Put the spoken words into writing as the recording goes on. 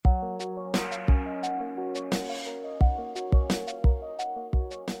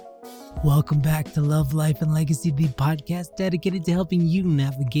Welcome back to Love, Life, and Legacy, the podcast dedicated to helping you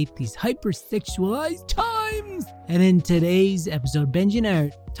navigate these hypersexualized times. And in today's episode, Benji and I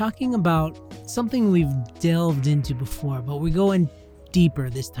are talking about something we've delved into before, but we're going deeper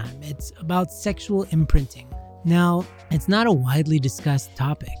this time. It's about sexual imprinting. Now, it's not a widely discussed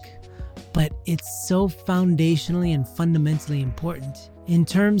topic, but it's so foundationally and fundamentally important in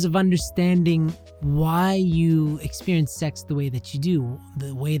terms of understanding why you experience sex the way that you do,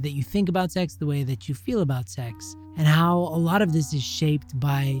 the way that you think about sex, the way that you feel about sex, and how a lot of this is shaped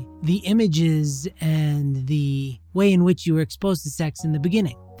by the images and the way in which you were exposed to sex in the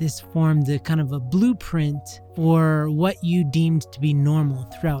beginning. This formed a kind of a blueprint for what you deemed to be normal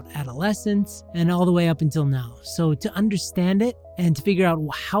throughout adolescence and all the way up until now. So to understand it and to figure out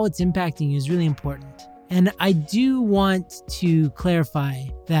how it's impacting you is really important. And I do want to clarify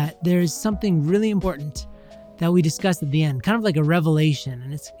that there is something really important that we discussed at the end, kind of like a revelation.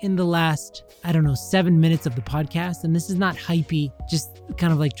 And it's in the last, 7 minutes of the podcast. And this is not hypey, just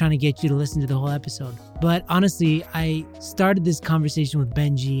kind of like trying to get you to listen to the whole episode. But honestly, I started this conversation with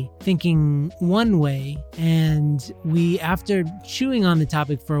Benji thinking one way. And after chewing on the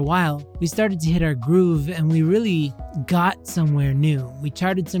topic for a while, we started to hit our groove and we really got somewhere new. We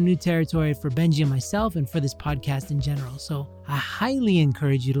charted some new territory for Benji and myself and for this podcast in general. So I highly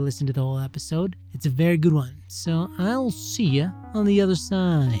encourage you to listen to the whole episode. It's a very good one. So I'll see you on the other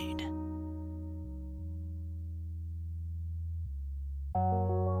side.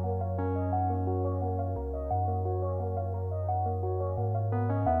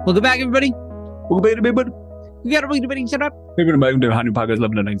 Welcome back, everybody. Welcome back, everybody. We got everybody shut up. Welcome back to Hanu Podcast.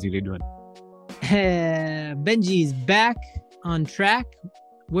 Love and Legacy. How you doing? Benji's back on track.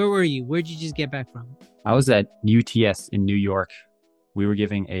 Where were you? Where'd you just get back from? I was at UTS in New York. We were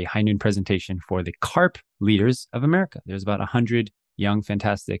giving a high noon presentation for the CARP leaders of America. There's about 100 young,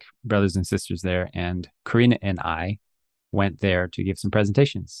 fantastic brothers and sisters there. And Karina and I went there to give some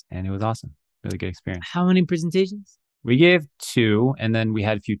presentations. And it was awesome. Really good experience. How many presentations? We gave 2, and then we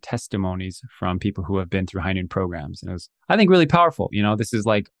had a few testimonies from people who have been through high noon programs. And it was, I think, really powerful. You know, this is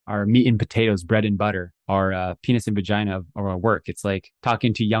like our meat and potatoes, bread and butter, our penis and vagina of our work. It's like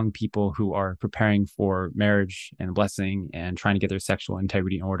talking to young people who are preparing for marriage and blessing and trying to get their sexual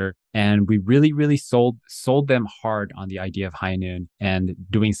integrity in order. And we really, really sold them hard on the idea of high noon and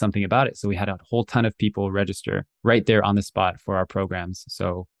doing something about it. So we had a whole ton of people register right there on the spot for our programs.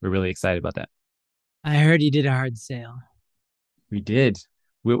 So we're really excited about that. I heard you did a hard sale. We did.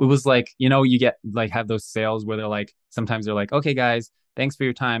 It was like, you get have those sales where they're like, sometimes they're like, okay, guys, thanks for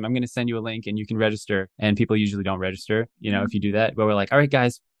your time. I'm going to send you a link and you can register. And people usually don't register, if you do that. But we're like, all right,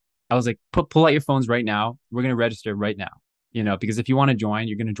 guys, I was like, pull out your phones right now. We're going to register right now, because if you want to join,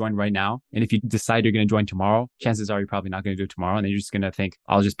 you're going to join right now. And if you decide you're going to join tomorrow, chances are you're probably not going to do it tomorrow. And then you're just going to think,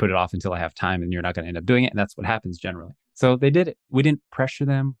 I'll just put it off until I have time. And you're not going to end up doing it. And that's what happens generally. So they did it. We didn't pressure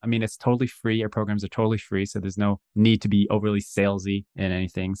them. I mean, it's totally free. Our programs are totally free. So there's no need to be overly salesy in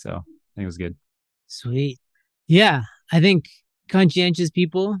anything. So I think it was good. Sweet. Yeah. I think conscientious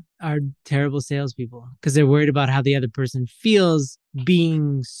people are terrible salespeople because they're worried about how the other person feels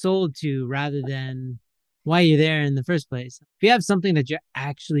being sold to rather than why you're there in the first place. If you have something that you're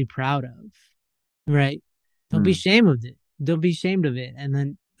actually proud of, right? Don't be ashamed of it. Don't be ashamed of it. And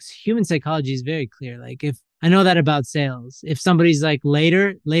then human psychology is very clear. Like if I know that about sales, if somebody's like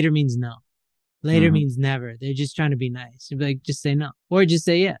later means no. Later means never. They're just trying to be nice. You'd be like, just say no, or just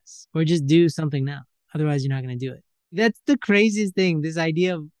say yes, or just do something now. Otherwise, you're not going to do it. That's the craziest thing. This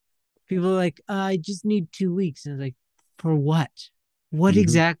idea of people like, I just need 2 weeks. And it's like, for what? What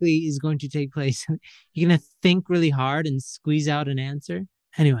exactly is going to take place? You're going to think really hard and squeeze out an answer.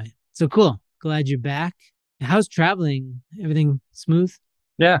 Anyway, so cool. Glad you're back. How's traveling? Everything smooth?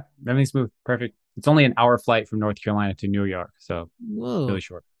 Yeah, everything's smooth. Perfect. It's only an hour flight from North Carolina to New York. So really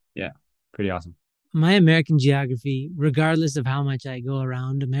short. Yeah, pretty awesome. My American geography, regardless of how much I go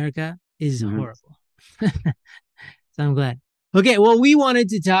around America, is horrible. So I'm glad. Okay, well, we wanted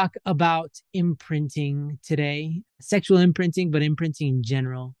to talk about imprinting today, sexual imprinting, but imprinting in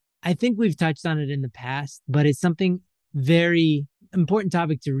general. I think we've touched on it in the past, but it's something very important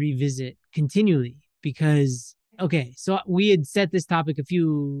topic to revisit continually because, okay, so we had set this topic a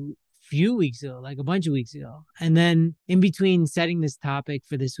few weeks ago, like a bunch of weeks ago. And then in between setting this topic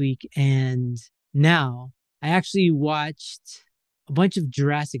for this week and now, I actually watched a bunch of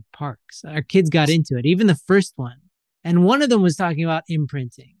Jurassic Parks. Our kids got into it, even the first one. And one of them was talking about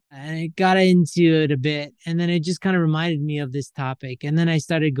imprinting. And I got into it a bit. And then it just kind of reminded me of this topic. And then I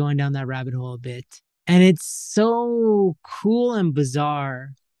started going down that rabbit hole a bit. And it's so cool and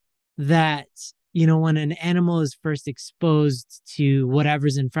bizarre that when an animal is first exposed to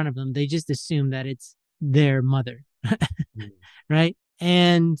whatever's in front of them, they just assume that it's their mother, Mm. right?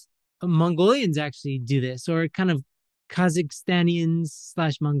 And Mongolians actually do this, or kind of Kazakhstanians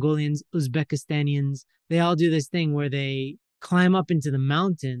slash Mongolians, Uzbekistanians, they all do this thing where they climb up into the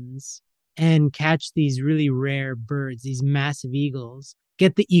mountains and catch these really rare birds, these massive eagles,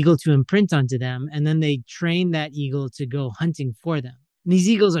 get the eagle to imprint onto them, and then they train that eagle to go hunting for them. And these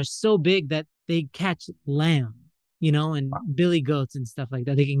eagles are so big that they catch lamb, and billy goats and stuff like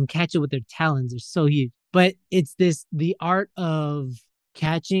that. They can catch it with their talons. They're so huge. But it's the art of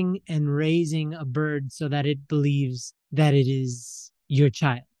catching and raising a bird so that it believes that it is your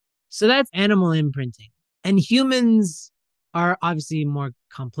child. So that's animal imprinting. And humans are obviously more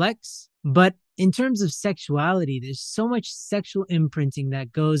complex, but in terms of sexuality, there's so much sexual imprinting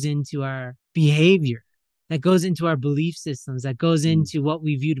that goes into our behavior, that goes into our belief systems, that goes into what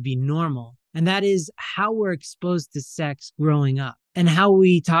we view to be normal. And that is how we're exposed to sex growing up and how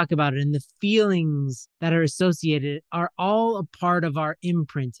we talk about it. And the feelings that are associated are all a part of our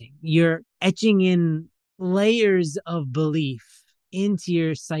imprinting. You're etching in layers of belief into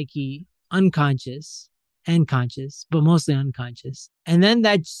your psyche, unconscious and conscious, but mostly unconscious. And then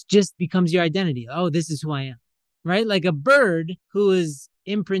that just becomes your identity. Oh, this is who I am, right? Like a bird who is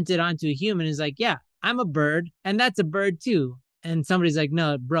imprinted onto a human is like, yeah, I'm a bird and that's a bird too. And somebody's like,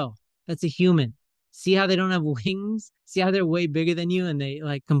 no, bro, that's a human. See how they don't have wings? See how they're way bigger than you and they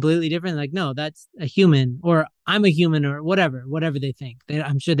like completely different? Like, no, that's a human, or I'm a human, or whatever they think.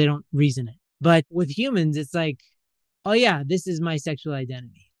 I'm sure they don't reason it. But with humans, it's like, oh yeah, this is my sexual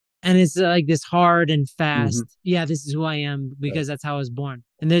identity. And it's like this hard and fast, yeah, this is who I am because that's how I was born.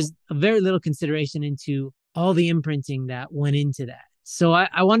 And there's a very little consideration into all the imprinting that went into that. So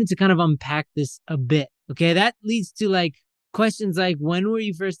I wanted to kind of unpack this a bit. Okay, that leads to like questions like, when were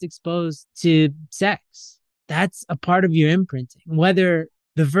you first exposed to sex? That's a part of your imprinting. Whether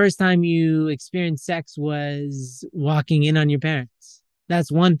the first time you experienced sex was walking in on your parents,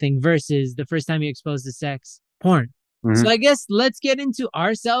 that's one thing, versus the first time you exposed to sex, porn. So I guess let's get into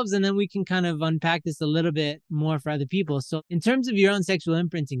ourselves and then we can kind of unpack this a little bit more for other people. So in terms of your own sexual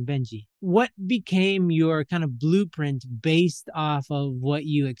imprinting, Benji, what became your kind of blueprint based off of what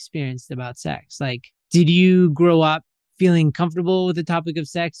you experienced about sex? Like, did you grow up feeling comfortable with the topic of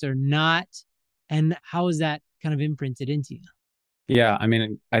sex or not? And how is that kind of imprinted into you? Yeah, I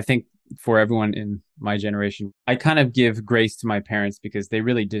mean, I think for everyone in my generation, I kind of give grace to my parents because they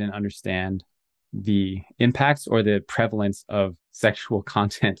really didn't understand the impacts or the prevalence of sexual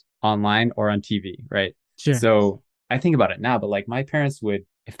content online or on TV, right? Sure. So I think about it now, but like my parents would,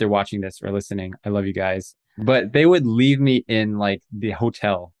 if they're watching this or listening, I love you guys, but they would leave me in like the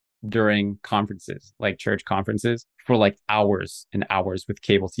hotel during conferences, like church conferences, for like hours and hours with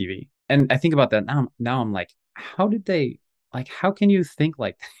cable TV. And I think about that now. Now I'm like, how did they, like, how can you think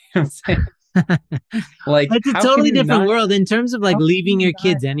like that? You know what I'm saying? Like, it's a totally different world in terms of like leaving your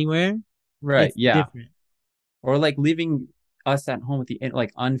kids anywhere. Right. Yeah. Different. Or like leaving us at home with the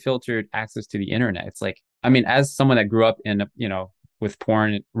like unfiltered access to the internet. It's like, I mean, as someone that grew up in, with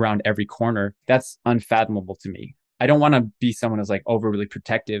porn around every corner, that's unfathomable to me. I don't want to be someone who's like overly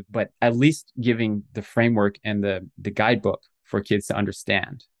protective, but at least giving the framework and the guidebook for kids to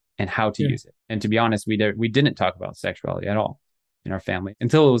understand and how to use it. And to be honest, we didn't talk about sexuality at all in our family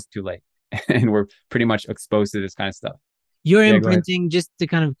until it was too late. And we're pretty much exposed to this kind of stuff. Your imprinting, just to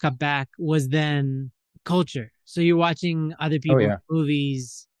kind of cut back, was then culture. So you're watching other people's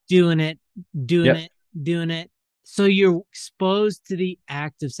movies, doing it. So you're exposed to the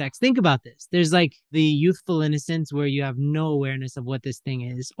act of sex. Think about this. There's like the youthful innocence where you have no awareness of what this thing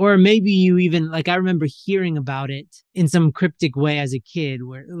is. Or maybe you even, like, I remember hearing about it in some cryptic way as a kid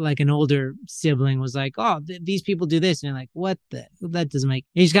where like an older sibling was like, oh, these people do this. And you're like, what that doesn't make,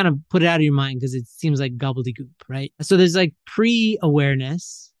 you just kind of put it out of your mind because it seems like gobbledygook, right? So there's like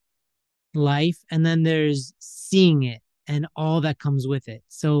pre-awareness life, and then there's seeing it and all that comes with it.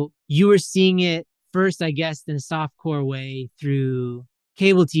 So you were seeing it first, I guess, in a softcore way through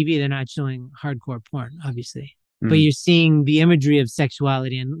cable TV. They're not showing hardcore porn, obviously, but you're seeing the imagery of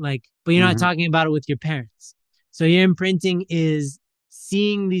sexuality and like, but you're not talking about it with your parents. So your imprinting is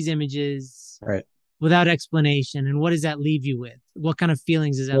seeing these images without explanation. And what does that leave you with? What kind of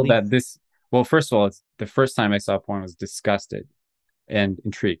feelings does that leave? Well, first of all, it's the first time I saw porn, I was disgusted and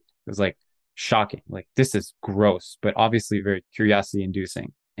intrigued. It was like shocking. Like, this is gross, but obviously very curiosity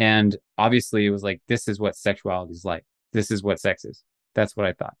inducing. And obviously it was like, this is what sexuality is like. This is what sex is. That's what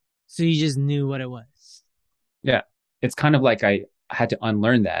I thought. So you just knew what it was. Yeah. It's kind of like I had to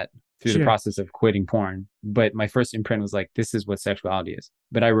unlearn that through the process of quitting porn. But my first imprint was like, this is what sexuality is.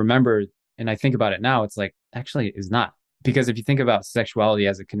 But I remember And I think about it now, it's like, actually, it is not. Because if you think about sexuality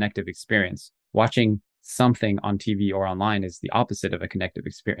as a connective experience, watching something on TV or online is the opposite of a connective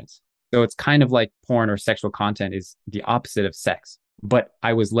experience. So it's kind of like porn or sexual content is the opposite of sex. But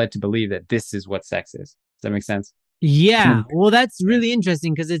I was led to believe that this is what sex is. Does that make sense? Yeah. Well, that's really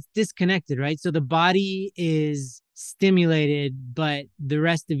interesting because it's disconnected, right? So the body is stimulated, but the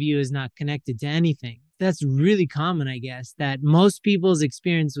rest of you is not connected to anything. That's really common, I guess, that most people's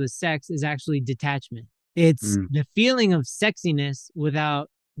experience with sex is actually detachment. It's the feeling of sexiness without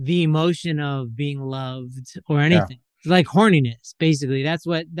the emotion of being loved or anything. Yeah. Like horniness, basically. That's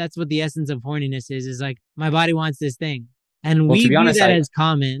what the essence of horniness is like my body wants this thing. And we view that as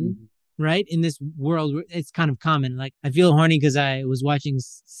common, right? In this world, it's kind of common. Like I feel horny because I was watching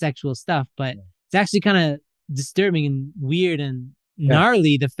sexual stuff, but it's actually kind of disturbing and weird and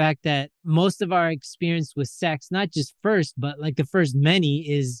gnarly, the fact that most of our experience with sex, not just first, but like the first many,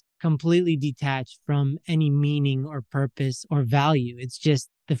 is completely detached from any meaning or purpose or value. It's just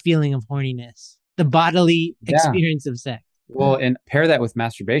the feeling of horniness, the bodily experience of sex. Well, and pair that with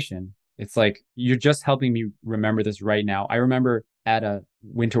masturbation. It's like, you're just helping me remember this right now. I remember at a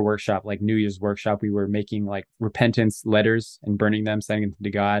winter workshop, like New Year's workshop, we were making like repentance letters and burning them, sending them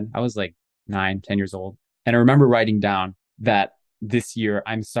to God. I was like 9, 10 years old. And I remember writing down that this year,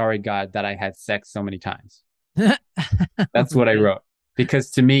 I'm sorry, God, that I had sex so many times. That's what I wrote.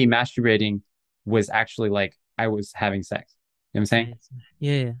 Because to me, masturbating was actually like I was having sex. You know what I'm saying?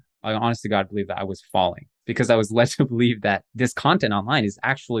 Yeah. I honest to God believe that I was falling because I was led to believe that this content online is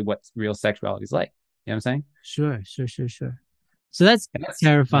actually what real sexuality is like. You know what I'm saying? Sure. So that's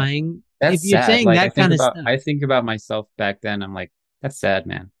terrifying. That's if you're sad. saying like, that kind of stuff. I think about myself back then. I'm like, that's sad,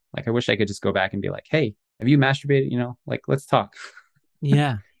 man. Like, I wish I could just go back and be like, hey, have you masturbated? You know, like, let's talk.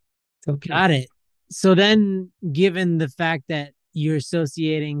 Yeah. Okay. Got it. So then, given the fact that you're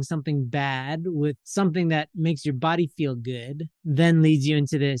associating something bad with something that makes your body feel good, then leads you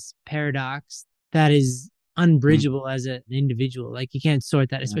into this paradox that is unbridgeable as an individual. Like you can't sort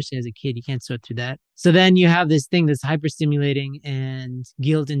that, especially as a kid, you can't sort through that. So then you have this thing that's hyperstimulating and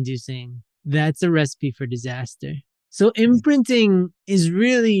guilt inducing. That's a recipe for disaster. So imprinting is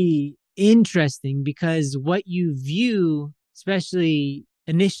really interesting because what you view, especially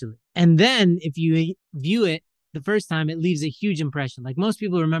initially, and then if you view it the first time, it leaves a huge impression. Like most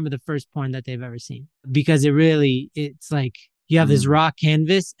people remember the first porn that they've ever seen because it's like you have this raw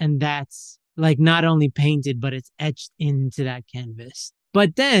canvas and that's like not only painted, but it's etched into that canvas.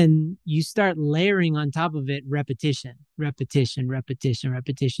 But then you start layering on top of it repetition.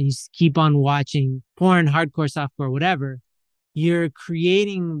 You keep on watching porn, hardcore, softcore, whatever. You're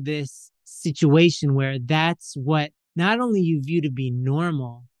creating this situation where that's what not only you view to be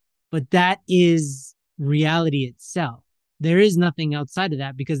normal, but that is reality itself. There is nothing outside of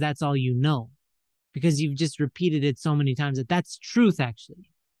that because that's all you know, because you've just repeated it so many times that that's truth,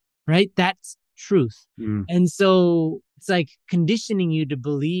 actually, right? That's truth. And so it's like conditioning you to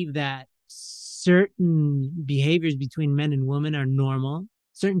believe that certain behaviors between men and women are normal,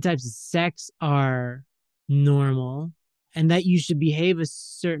 certain types of sex are normal, and that you should behave a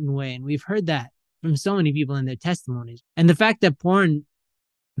certain way. And we've heard that from so many people in their testimonies. And the fact that porn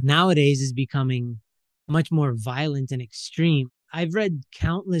nowadays is becoming much more violent and extreme. I've read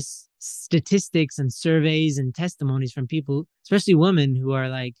countless statistics and surveys and testimonies from people, especially women, who are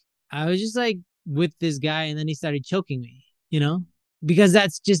like, I was just like with this guy and then he started choking me, you know, because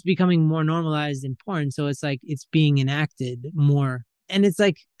that's just becoming more normalized in porn. So it's like it's being enacted more. And it's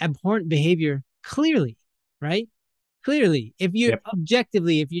like abhorrent behavior, clearly, right? Clearly, if you're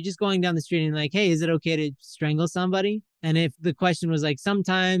objectively, if you're just going down the street and like, hey, is it okay to strangle somebody? And if the question was like,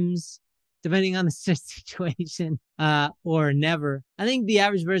 sometimes, depending on the situation, or never, I think the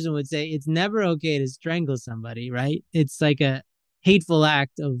average person would say it's never okay to strangle somebody, right? It's like a hateful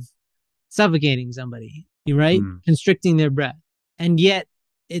act of suffocating somebody, right? Constricting their breath. And yet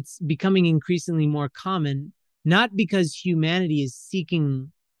it's becoming increasingly more common, not because humanity is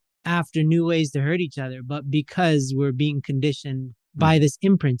seeking after new ways to hurt each other, but because we're being conditioned by this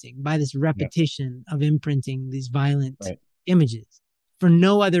imprinting, by this repetition of imprinting these violent images for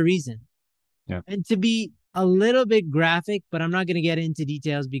no other reason. And to be a little bit graphic, but I'm not going to get into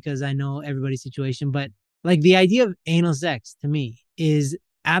details because I know everybody's situation, but like the idea of anal sex to me is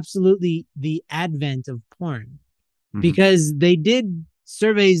absolutely the advent of porn, because they did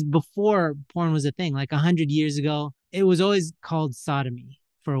surveys before porn was a thing, like 100 years ago. It was always called sodomy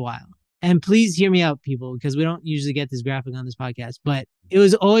for a while. And please hear me out, people, because we don't usually get this graphic on this podcast, but it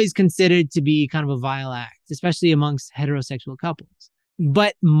was always considered to be kind of a vile act, especially amongst heterosexual couples.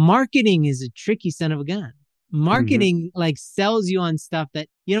 But marketing is a tricky son of a gun, Hmm. Marketing like sells you on stuff that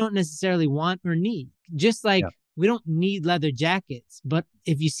you don't necessarily want or need. Just like Yeah. we don't need leather jackets, but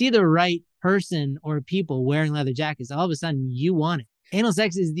if you see the right person or people wearing leather jackets, all of a sudden you want it. Anal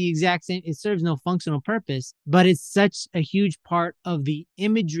sex is the exact same. It serves no functional purpose, but it's such a huge part of the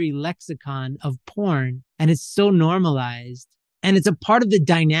imagery lexicon of porn. And it's so normalized. And it's a part of the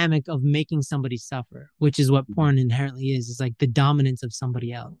dynamic of making somebody suffer, which is what Mhm. porn inherently is like the dominance of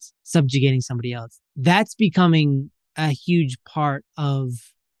somebody else, subjugating somebody else. That's becoming a huge part of,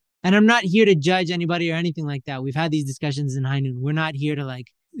 and I'm not here to judge anybody or anything like that. We've had these discussions in High Noon. We're not here to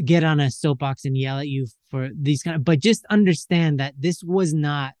like get on a soapbox and yell at you for these kind of, but just understand that this was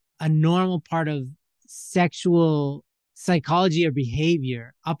not a normal part of sexual psychology or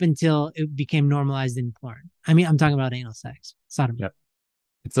behavior up until it became normalized in porn. I mean, I'm talking about anal sex, sodomy. Yep.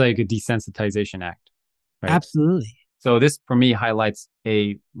 It's like a desensitization act, right? Absolutely. So this for me highlights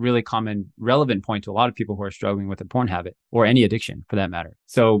a really common relevant point to a lot of people who are struggling with a porn habit or any addiction for that matter.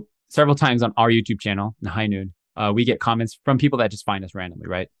 So several times on our YouTube channel, in High Noon, we get comments from people that just find us randomly,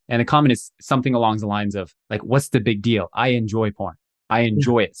 right? And the comment is something along the lines of like, what's the big deal? I enjoy porn. I Yeah,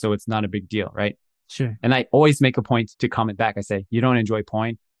 enjoy it. So it's not a big deal, right? sure. And I always make a point to comment back. I say, you don't enjoy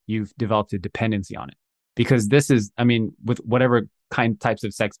porn. You've developed a dependency on it. Because this is, I mean, with whatever kind types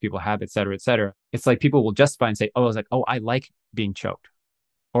of sex people have, et cetera, it's like people will justify and say, oh, I was like, oh, I like being choked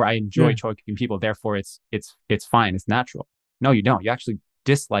or I enjoy Yeah. choking people. Therefore it's fine. It's natural. No, you don't. You actually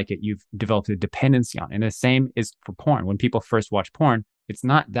dislike it. You've developed a dependency on it. And the same is for porn. When people first watch porn, it's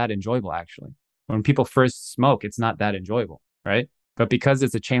not that enjoyable, actually. When people first smoke, it's not that enjoyable, right? But because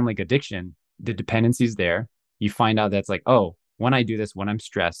it's a chain link addiction, the dependency is there. You find out that's like, oh, when I do this, when I'm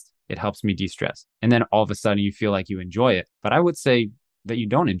stressed, it helps me de-stress. And then all of a sudden you feel like you enjoy it. But I would say that you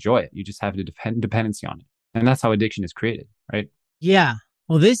don't enjoy it. You just have the dependency on it. And that's how addiction is created, right? Yeah.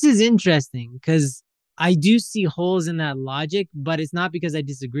 Well, this is interesting because I do see holes in that logic, but it's not because I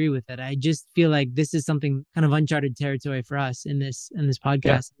disagree with it. I just feel like this is something kind of uncharted territory for us in this Yeah.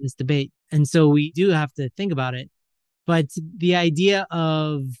 podcast, in this debate. And so we do have to think about it. But the idea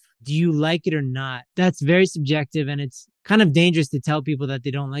of do you like it or not, that's very subjective. And it's kind of dangerous to tell people that they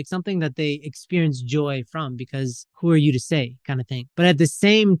don't like something that they experience joy from because who are you to say kind of thing. But at the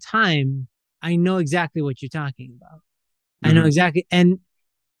same time, I know exactly what you're talking about. I know Mm-hmm. exactly. And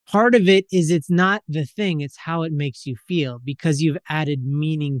part of it is it's not the thing, it's how it makes you feel because you've added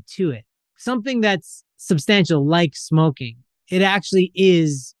meaning to it. Something that's substantial, like smoking, it actually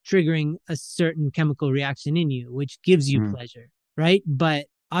is triggering a certain chemical reaction in you, which gives you Mm-hmm. pleasure, right? But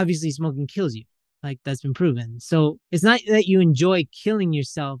obviously, smoking kills you. Like that's been proven. So it's not that you enjoy killing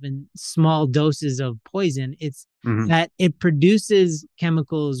yourself in small doses of poison. It's Mm-hmm. that it produces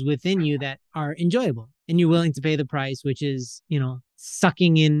chemicals within you that are enjoyable and you're willing to pay the price, which is,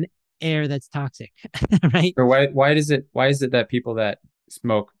 sucking in air that's toxic, right? So why is it that people that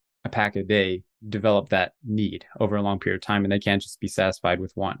smoke a pack a day develop that need over a long period of time and they can't just be satisfied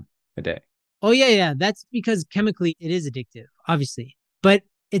with one a day? Oh, yeah, yeah. That's because chemically it is addictive, obviously. But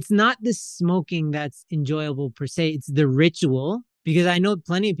it's not the smoking that's enjoyable per se, it's the ritual. Because I know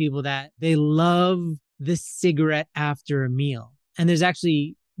plenty of people that they love the cigarette after a meal. And there's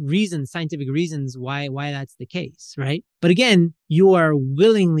actually reasons, scientific reasons why that's the case, right? But again, you are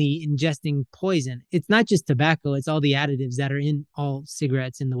willingly ingesting poison. It's not just tobacco, it's all the additives that are in all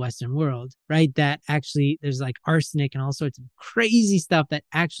cigarettes in the Western world, right? That actually there's like arsenic and all sorts of crazy stuff that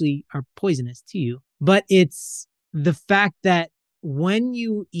actually are poisonous to you. But it's the fact that when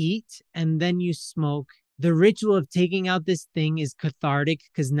you eat and then you smoke, the ritual of taking out this thing is cathartic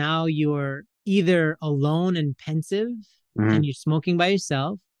because now you're either alone and pensive Mm-hmm. and you're smoking by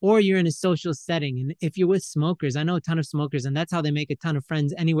yourself, or you're in a social setting. And if you're with smokers, I know a ton of smokers, and that's how they make a ton of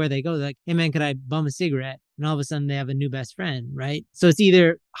friends anywhere they go. They're like, hey man, could I bum a cigarette? And all of a sudden they have a new best friend, right? So it's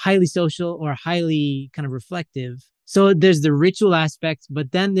either highly social or highly kind of reflective. So there's the ritual aspect,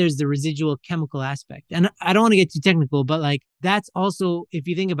 but then there's the residual chemical aspect. And I don't want to get too technical, but like that's also, if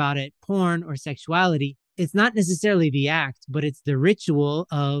you think about it, porn or sexuality, it's not necessarily the act, but it's the ritual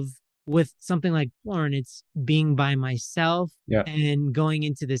of with something like porn, it's being by myself Yeah. and going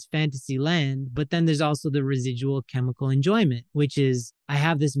into this fantasy land. But then there's also the residual chemical enjoyment, which is I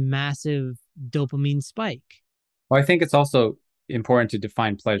have this massive dopamine spike. Well, I think it's also important to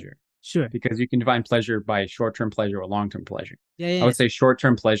define pleasure Sure. because you can define pleasure by short-term pleasure or long-term pleasure. Yeah, I yeah. would say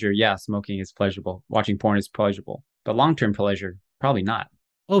short-term pleasure, yeah, smoking is pleasurable, watching porn is pleasurable, but long-term pleasure, probably not.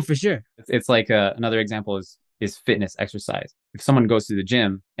 Oh, for sure. It's like another example is fitness exercise. If someone goes to the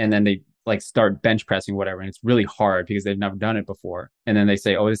gym and then they like start bench pressing whatever, and it's really hard because they've never done it before, and then they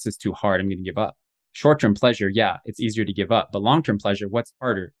say, "Oh, this is too hard. I'm going to give up." Short term pleasure, yeah, it's easier to give up, but long term pleasure, what's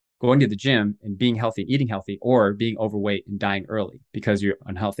harder? going to the gym and being healthy, eating healthy, or being overweight and dying early because you're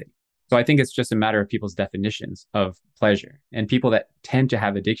unhealthy. So I think it's just a matter of people's definitions of pleasure. And people that tend to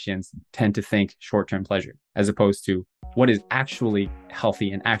have addictions tend to think short-term pleasure as opposed to what is actually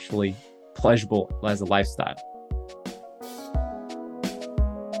healthy and actually pleasurable as a lifestyle.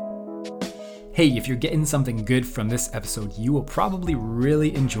 Hey, if you're getting something good from this episode, you will probably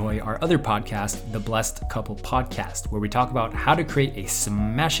really enjoy our other podcast, the Blessed Couple Podcast, where we talk about how to create a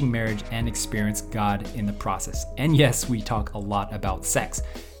smashing marriage and experience God in the process. And yes, we talk a lot about sex.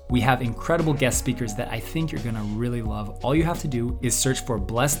 We have incredible guest speakers that I think you're gonna really love. All you have to do is search for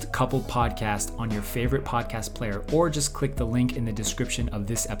Blessed Couple Podcast on your favorite podcast player, or just click the link in the description of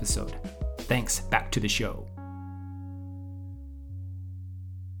this episode. Thanks, back to the show.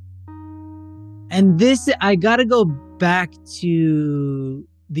 And this, I got to go back to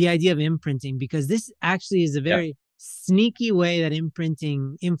the idea of imprinting, because this actually is a very sneaky way that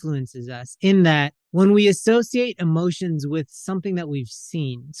imprinting influences us, in that when we associate emotions with something that we've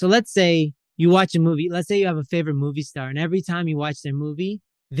seen. So let's say you watch a movie. Let's say you have a favorite movie star, and every time you watch their movie,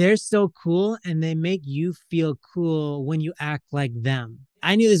 they're so cool and they make you feel cool when you act like them.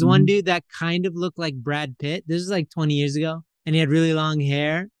 I knew this one dude that kind of looked like Brad Pitt. This was like 20 years ago, and he had really long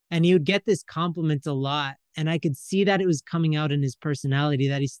hair. And he would get this compliment a lot. And I could see that it was coming out in his personality,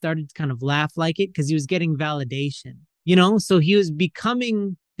 that he started to kind of laugh like it because he was getting validation, you know? So he was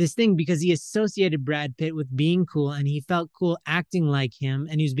becoming this thing because he associated Brad Pitt with being cool, and he felt cool acting like him,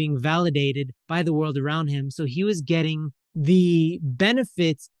 and he was being validated by the world around him. So he was getting the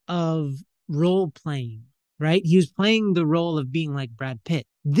benefits of role playing, right? He was playing the role of being like Brad Pitt.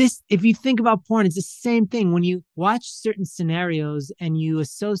 This, if you think about porn, it's the same thing. When you watch certain scenarios and you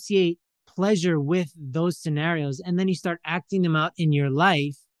associate pleasure with those scenarios, and then you start acting them out in your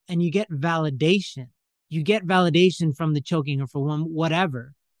life, and you get validation. You get validation from the choking or from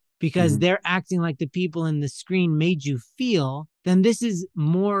whatever, because they're acting like the people in the screen made you feel. Then this is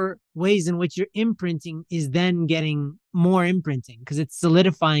more ways in which your imprinting is then getting more imprinting, because it's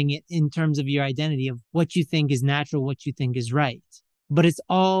solidifying it in terms of your identity of what you think is natural, what you think is right. But it's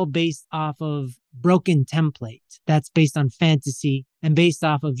all based off of broken template that's based on fantasy and based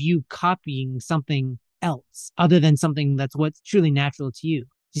off of you copying something else other than something that's what's truly natural to you. Do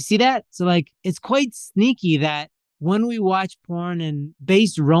you see that? So like, it's quite sneaky that when we watch porn and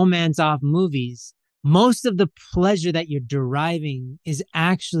base romance off movies, most of the pleasure that you're deriving is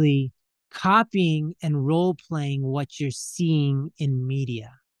actually copying and role playing what you're seeing in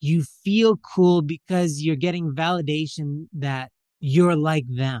media. You feel cool because you're getting validation that you're like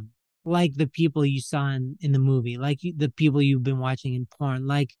them, like the people you saw in the movie, like the people you've been watching in porn,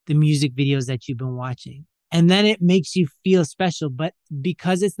 like the music videos that you've been watching. And then it makes you feel special. But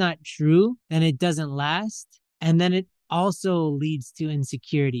because it's not true, then it doesn't last. And then it also leads to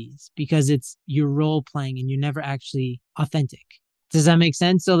insecurities because you're role playing and you're never actually authentic. Does that make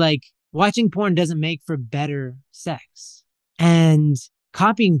sense? So like, watching porn doesn't make for better sex. And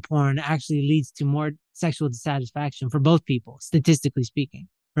copying porn actually leads to more sexual dissatisfaction for both people, statistically speaking,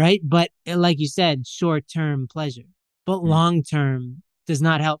 right? But like you said, short-term pleasure, but long-term does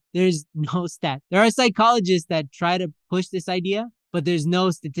not help. There's no stat. There are psychologists that try to push this idea, but there's no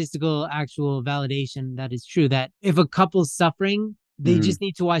statistical actual validation that is true, that if a couple's suffering, they just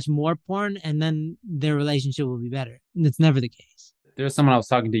need to watch more porn and then their relationship will be better. And it's never the case. There's someone I was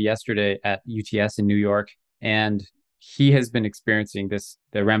talking to yesterday at UTS in New York, and he has been experiencing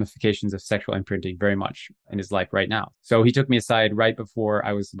the ramifications of sexual imprinting very much in his life right now. So he took me aside right before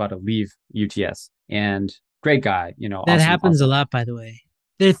I was about to leave UTS, and great guy, That awesome, happens awesome. a lot, by the way.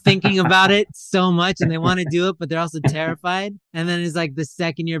 They're thinking about it so much and they want to do it, but they're also terrified. And then it's like the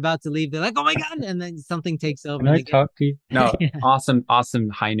second you're about to leave, they're like, oh my God. And then something takes over. Can I talk to you? No, Yeah. awesome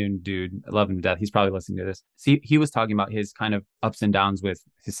high noon dude. I love him to death. He's probably listening to this. See, he was talking about his kind of ups and downs with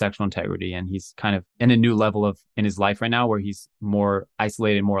his sexual integrity. And he's kind of in a new level in his life right now where he's more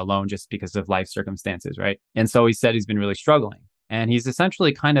isolated, more alone just because of life circumstances, right? And so he said he's been really struggling. And he's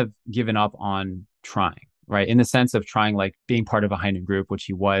essentially kind of given up on trying. Right. In the sense of trying, like being part of a high noon group, which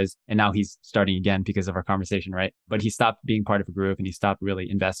he was. And now he's starting again because of our conversation. Right. But he stopped being part of a group and he stopped really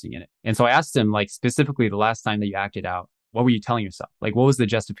investing in it. And so I asked him, like, specifically the last time that you acted out, what were you telling yourself? Like, what was the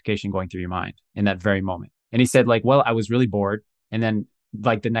justification going through your mind in that very moment? And he said, like, well, I was really bored. And then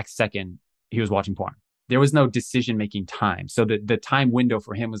like the next second he was watching porn. There was no decision-making time. So the time window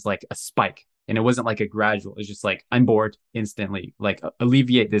for him was like a spike. And it wasn't like a gradual. It's just like, I'm bored instantly, like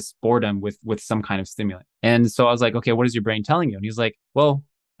alleviate this boredom with some kind of stimulant. And so I was like, okay, what is your brain telling you? And he's like, well,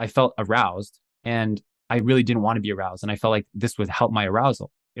 I felt aroused and I really didn't want to be aroused. And I felt like this would help my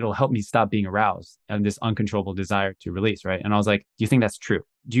arousal. it'll help me stop being aroused and this uncontrollable desire to release, right? And I was like, do you think that's true?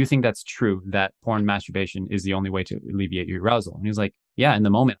 Do you think that's true that porn masturbation is the only way to alleviate your arousal? And he was like, yeah, in the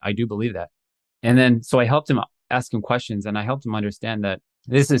moment, I do believe that. And then, so I helped him ask him questions, and I helped him understand that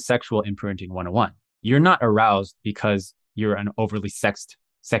this is sexual imprinting 101. You're not aroused because you're an overly sex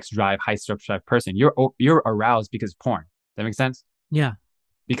drive, high sex drive person. You're aroused because of porn. Does that make sense? Yeah.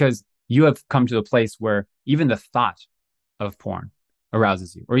 Because you have come to a place where even the thought of porn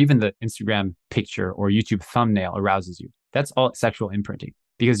arouses you, or even the Instagram picture or YouTube thumbnail arouses you. That's all sexual imprinting,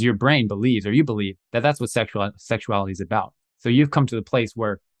 because your brain believes, or you believe, that that's what sexuality is about. So you've come to the place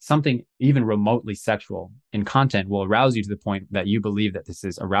where something even remotely sexual in content will arouse you to the point that you believe that this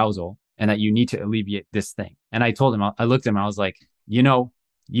is arousal and that you need to alleviate this thing. And I told him, I looked at him, I was like,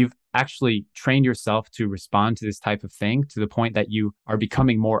 you've actually trained yourself to respond to this type of thing to the point that you are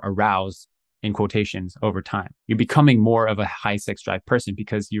becoming more aroused, in quotations, over time. You're becoming more of a high sex drive person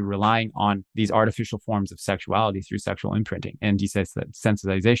because you're relying on these artificial forms of sexuality through sexual imprinting and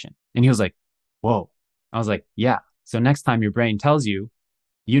desensitization. And he was like, whoa. I was like, yeah. So next time your brain tells you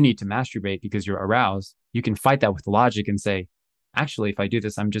need to masturbate because you're aroused, you can fight that with logic and say, actually, if I do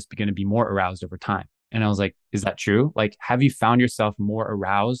this, I'm just going to be more aroused over time. And I was like, is that true? Like, have you found yourself more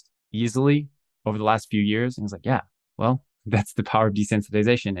aroused easily over the last few years? And I was like, yeah, well, that's the power of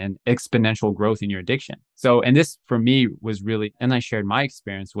desensitization and exponential growth in your addiction. So, and this for me was really, and I shared my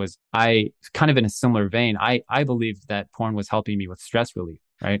experience, was I kind of in a similar vein, I believed that porn was helping me with stress relief,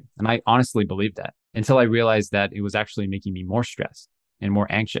 right? And I honestly believed that until I realized that it was actually making me more stressed and more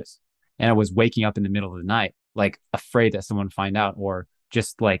anxious. And I was waking up in the middle of the night, like afraid that someone would find out, or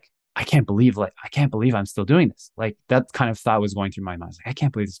just like, I can't believe I'm still doing this. Like that kind of thought was going through my mind. I was like, I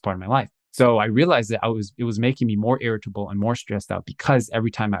can't believe this is part of my life. So I realized that it was making me more irritable and more stressed out, because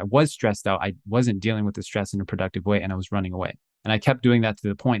every time I was stressed out, I wasn't dealing with the stress in a productive way and I was running away. And I kept doing that to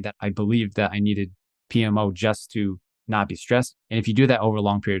the point that I believed that I needed PMO just to not be stressed. And if you do that over a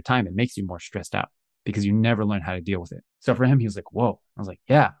long period of time, it makes you more stressed out because you never learn how to deal with it. So for him, he was like, whoa. I was like,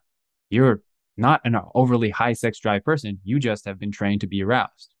 yeah, you're not an overly high sex drive person. You just have been trained to be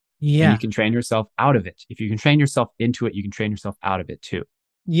aroused. Yeah. And you can train yourself out of it. If you can train yourself into it, you can train yourself out of it too.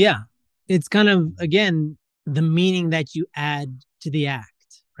 Yeah. It's kind of, again, the meaning that you add to the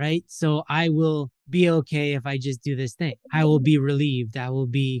act, right? So I will be okay if I just do this thing. I will be relieved. I will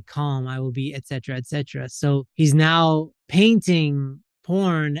be calm. I will be et cetera, et cetera. So he's now painting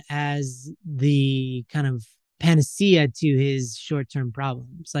porn as the kind of panacea to his short-term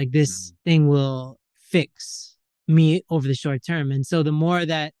problems. Like this thing will fix me over the short term. And so the more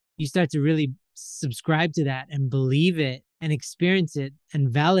that you start to really subscribe to that and believe it and experience it and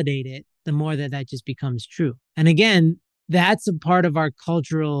validate it, the more that just becomes true. And again, that's a part of our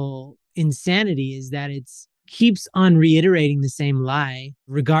cultural insanity, is that it's keeps on reiterating the same lie,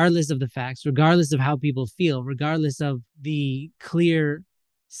 regardless of the facts, regardless of how people feel, regardless of the clear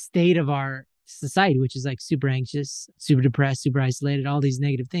state of our society, which is like super anxious, super depressed, super isolated, all these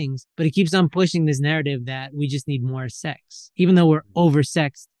negative things. But it keeps on pushing this narrative that we just need more sex, even though we're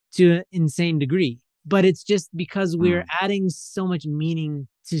oversexed to an insane degree. But it's just because we're adding so much meaning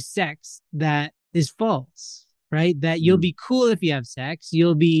to sex that is false, right? That you'll be cool if you have sex,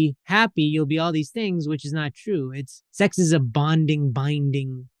 you'll be happy, you'll be all these things, which is not true. Sex is a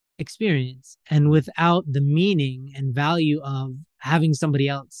binding experience. And without the meaning and value of having somebody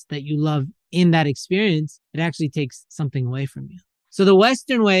else that you love in that experience, it actually takes something away from you. So the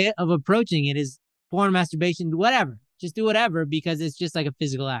Western way of approaching it is porn, masturbation, whatever. Just do whatever, because it's just like a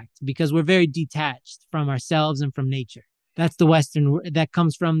physical act, because we're very detached from ourselves and from nature. That's the Western, that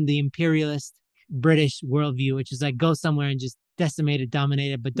comes from the imperialist British worldview, which is like, go somewhere and just decimate it,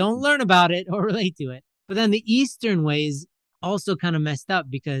 dominate it, but don't learn about it or relate to it. But then the Eastern way is also kind of messed up,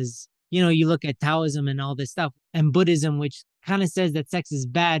 because, you look at Taoism and all this stuff, and Buddhism, which kind of says that sex is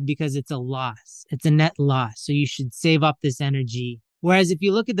bad because it's a loss. It's a net loss. So you should save up this energy. Whereas if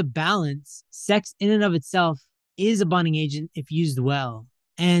you look at the balance, sex in and of itself is a bonding agent if used well.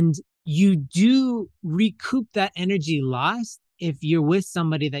 And you do recoup that energy lost if you're with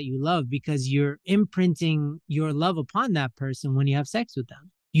somebody that you love, because you're imprinting your love upon that person when you have sex with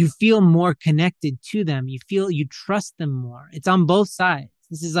them. You feel more connected to them. You trust them more. It's on both sides.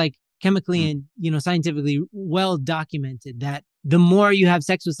 This is like chemically and, scientifically well documented that the more you have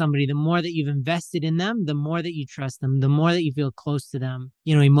sex with somebody, the more that you've invested in them, the more that you trust them, the more that you feel close to them,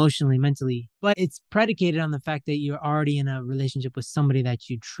 emotionally, mentally. But it's predicated on the fact that you're already in a relationship with somebody that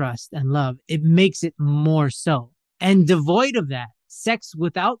you trust and love. It makes it more so. And devoid of that, sex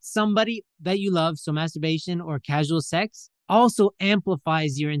without somebody that you love, so masturbation or casual sex, also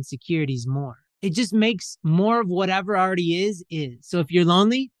amplifies your insecurities more. It just makes more of whatever already is. So if you're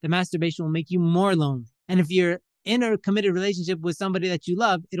lonely, the masturbation will make you more lonely. And if you're in a committed relationship with somebody that you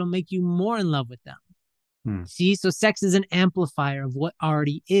love, it'll make you more in love with them. See, so sex is an amplifier of what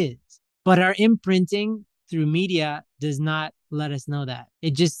already is. But our imprinting through media does not let us know that.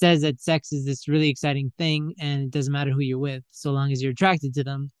 It just says that sex is this really exciting thing and it doesn't matter who you're with, so long as you're attracted to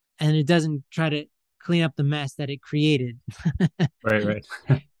them. And it doesn't try to clean up the mess that it created. Right.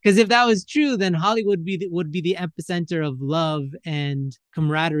 Because if that was true, then Hollywood would be the epicenter of love and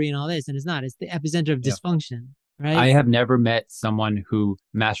camaraderie and all this. And it's not. It's the epicenter of dysfunction. Right? I have never met someone who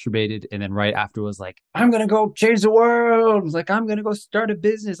masturbated and then right after was like, I'm going to go change the world. Like, I'm going to go start a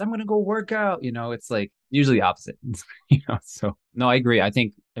business. I'm going to go work out. It's like usually opposite, So no, I agree. I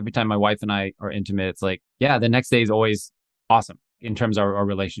think every time my wife and I are intimate, it's like, yeah, the next day is always awesome in terms of our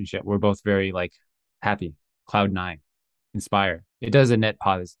relationship. We're both very like happy, cloud nine, inspire. It does a net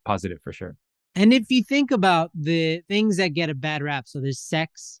positive for sure. And if you think about the things that get a bad rap, so there's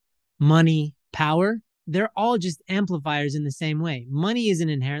sex, money, power, they're all just amplifiers in the same way. Money isn't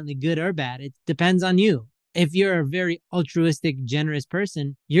inherently good or bad. It depends on you. If you're a very altruistic, generous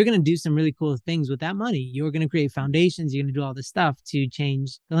person, you're going to do some really cool things with that money. You're going to create foundations. You're going to do all this stuff to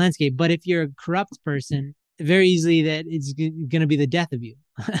change the landscape. But if you're a corrupt person, very easily that it's going to be the death of you.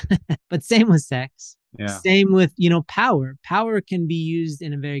 But same with sex. Yeah. Same with, power. Power can be used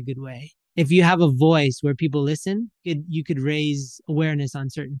in a very good way. If you have a voice where people listen, you could raise awareness on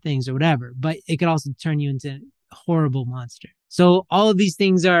certain things or whatever, but it could also turn you into a horrible monster. So all of these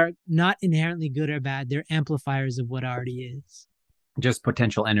things are not inherently good or bad. They're amplifiers of what already is. Just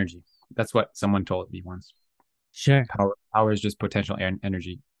potential energy. That's what someone told me once. Sure. Power is just potential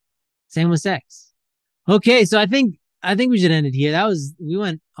energy. Same with sex. Okay, so I think we should end it here. We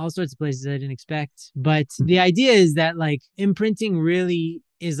went all sorts of places I didn't expect, but the idea is that like imprinting really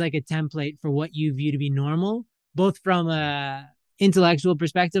is like a template for what you view to be normal, both from a intellectual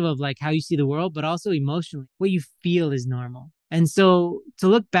perspective of like how you see the world, but also emotionally, what you feel is normal. And so to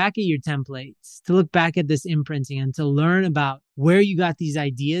look back at your templates, to look back at this imprinting and to learn about where you got these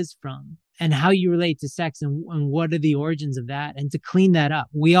ideas from and how you relate to sex and what are the origins of that, and to clean that up.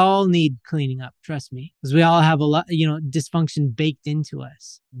 We all need cleaning up, trust me, because we all have a lot, dysfunction baked into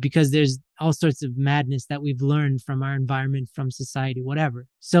us because there's all sorts of madness that we've learned from our environment, from society, whatever.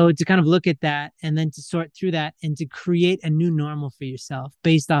 So to kind of look at that and then to sort through that and to create a new normal for yourself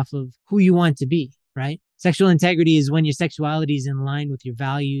based off of who you want to be, right? Sexual integrity is when your sexuality is in line with your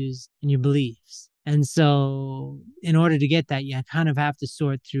values and your beliefs. And so in order to get that, you kind of have to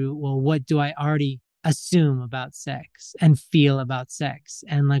sort through, well, what do I already assume about sex and feel about sex,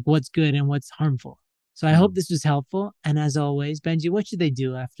 and like what's good and what's harmful. So I hope this was helpful. And as always, Benji, what should they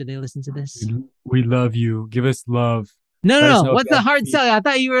do after they listen to this? We love you. Give us love. No. What's the hard sell? I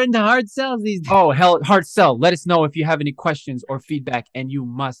thought you were into hard sells these days. Oh, hard sell. Let us know if you have any questions or feedback, and you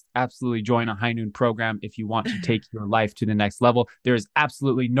must absolutely join a High Noon program if you want to take your life to the next level. There is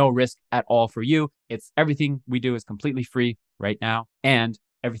absolutely no risk at all for you. Everything we do is completely free right now, and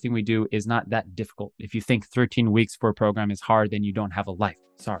everything we do is not that difficult. If you think 13 weeks for a program is hard, then you don't have a life.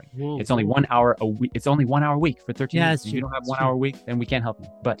 Sorry. Whoa. It's only 1 hour a week. It's only 1 hour a week for 13 weeks. If you don't have 1 hour a week, then we can't help you.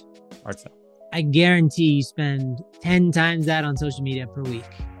 But hard sell. I guarantee you spend 10 times that on social media per week.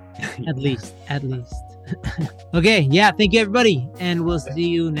 At least. Okay. Yeah. Thank you, everybody. And we'll see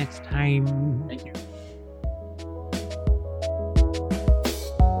you next time. Thank you.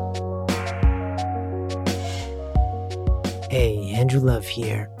 Hey, Andrew Love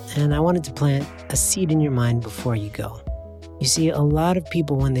here. And I wanted to plant a seed in your mind before you go. You see, a lot of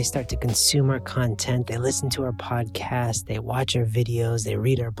people, when they start to consume our content, they listen to our podcast, they watch our videos, they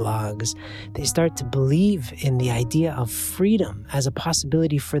read our blogs, they start to believe in the idea of freedom as a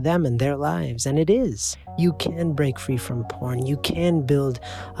possibility for them and their lives. And it is. You can break free from porn. You can build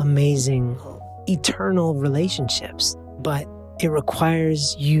amazing, eternal relationships. But it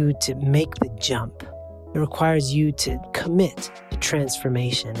requires you to make the jump. It requires you to commit to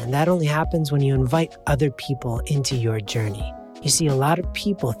transformation, and that only happens when you invite other people into your journey. You see, a lot of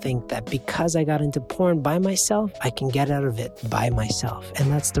people think that because I got into porn by myself, I can get out of it by myself,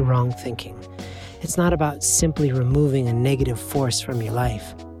 and that's the wrong thinking. It's not about simply removing a negative force from your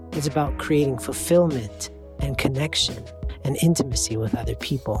life. It's about creating fulfillment and connection and intimacy with other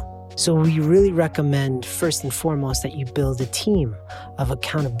people. So we really recommend, first and foremost, that you build a team of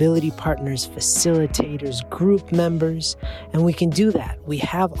accountability partners, facilitators, group members, and we can do that. We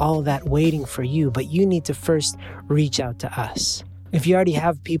have all of that waiting for you, but you need to first reach out to us. If you already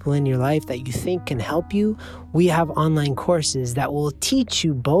have people in your life that you think can help you, we have online courses that will teach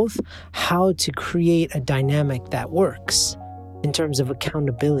you both how to create a dynamic that works in terms of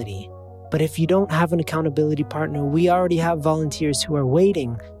accountability But if you don't have an accountability partner, we already have volunteers who are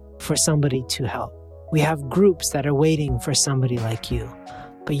waiting for somebody to help. We have groups that are waiting for somebody like you.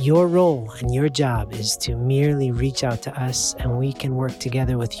 But your role and your job is to merely reach out to us, and we can work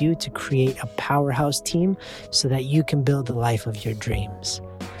together with you to create a powerhouse team so that you can build the life of your dreams.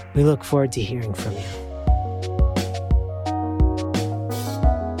 We look forward to hearing from you.